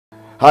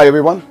Hi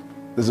everyone,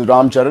 this is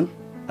Charan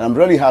and I'm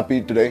really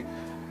happy today.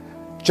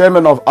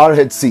 Chairman of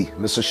RHC,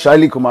 Mr.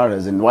 Shaili Kumar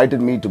has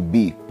invited me to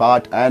be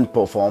part and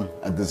perform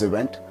at this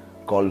event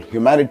called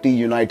Humanity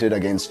United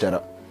Against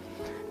Terror.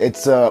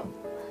 It's a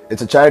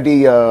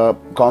charity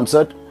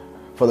concert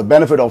for the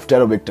benefit of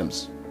terror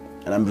victims,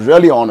 and I'm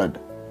really honored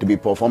to be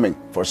performing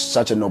for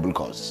such a noble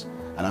cause.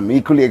 And I'm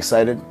equally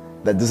excited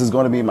that this is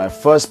going to be my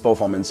first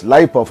performance,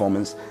 live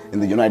performance in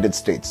the United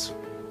States.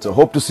 So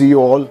hope to see you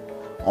all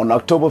on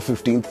October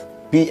 15th,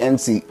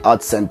 PNC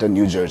Arts Center,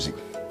 New Jersey.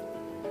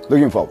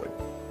 Looking forward.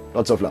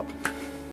 Lots of love.